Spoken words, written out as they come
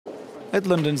At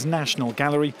London's National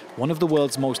Gallery, one of the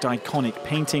world's most iconic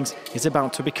paintings is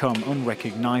about to become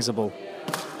unrecognisable.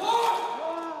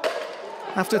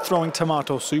 After throwing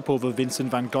tomato soup over Vincent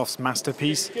van Gogh's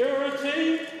masterpiece,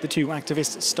 the two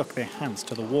activists stuck their hands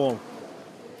to the wall.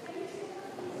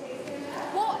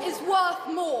 What is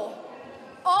worth more,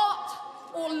 art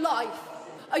or life?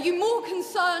 Are you more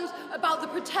concerned about the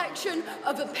protection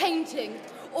of a painting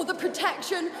or the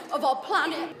protection of our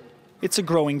planet? It's a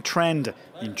growing trend.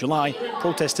 In July,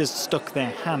 protesters stuck their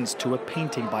hands to a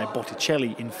painting by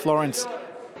Botticelli in Florence.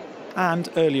 And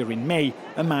earlier in May,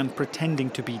 a man pretending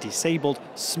to be disabled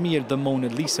smeared the Mona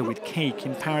Lisa with cake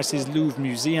in Paris's Louvre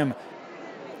Museum.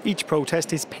 Each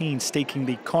protest is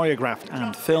painstakingly choreographed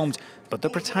and filmed, but the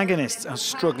protagonists are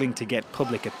struggling to get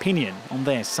public opinion on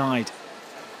their side.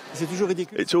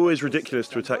 It's always ridiculous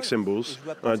to attack symbols,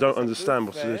 and I don't understand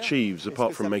what it achieves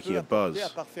apart from making a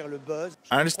buzz.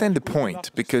 I understand the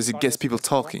point, because it gets people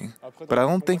talking, but I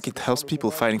don't think it helps people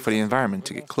fighting for the environment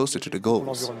to get closer to the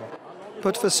goals.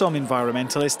 But for some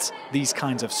environmentalists, these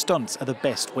kinds of stunts are the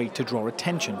best way to draw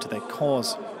attention to their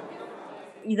cause.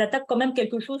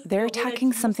 They're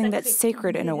attacking something that's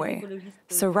sacred in a way.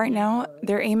 So right now,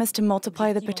 their aim is to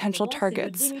multiply the potential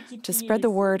targets, to spread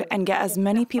the word and get as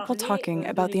many people talking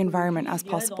about the environment as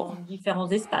possible.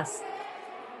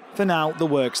 For now, the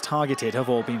works targeted have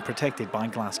all been protected by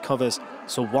glass covers,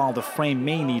 so while the frame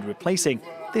may need replacing,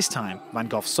 this time Van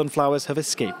Gogh's sunflowers have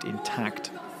escaped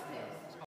intact.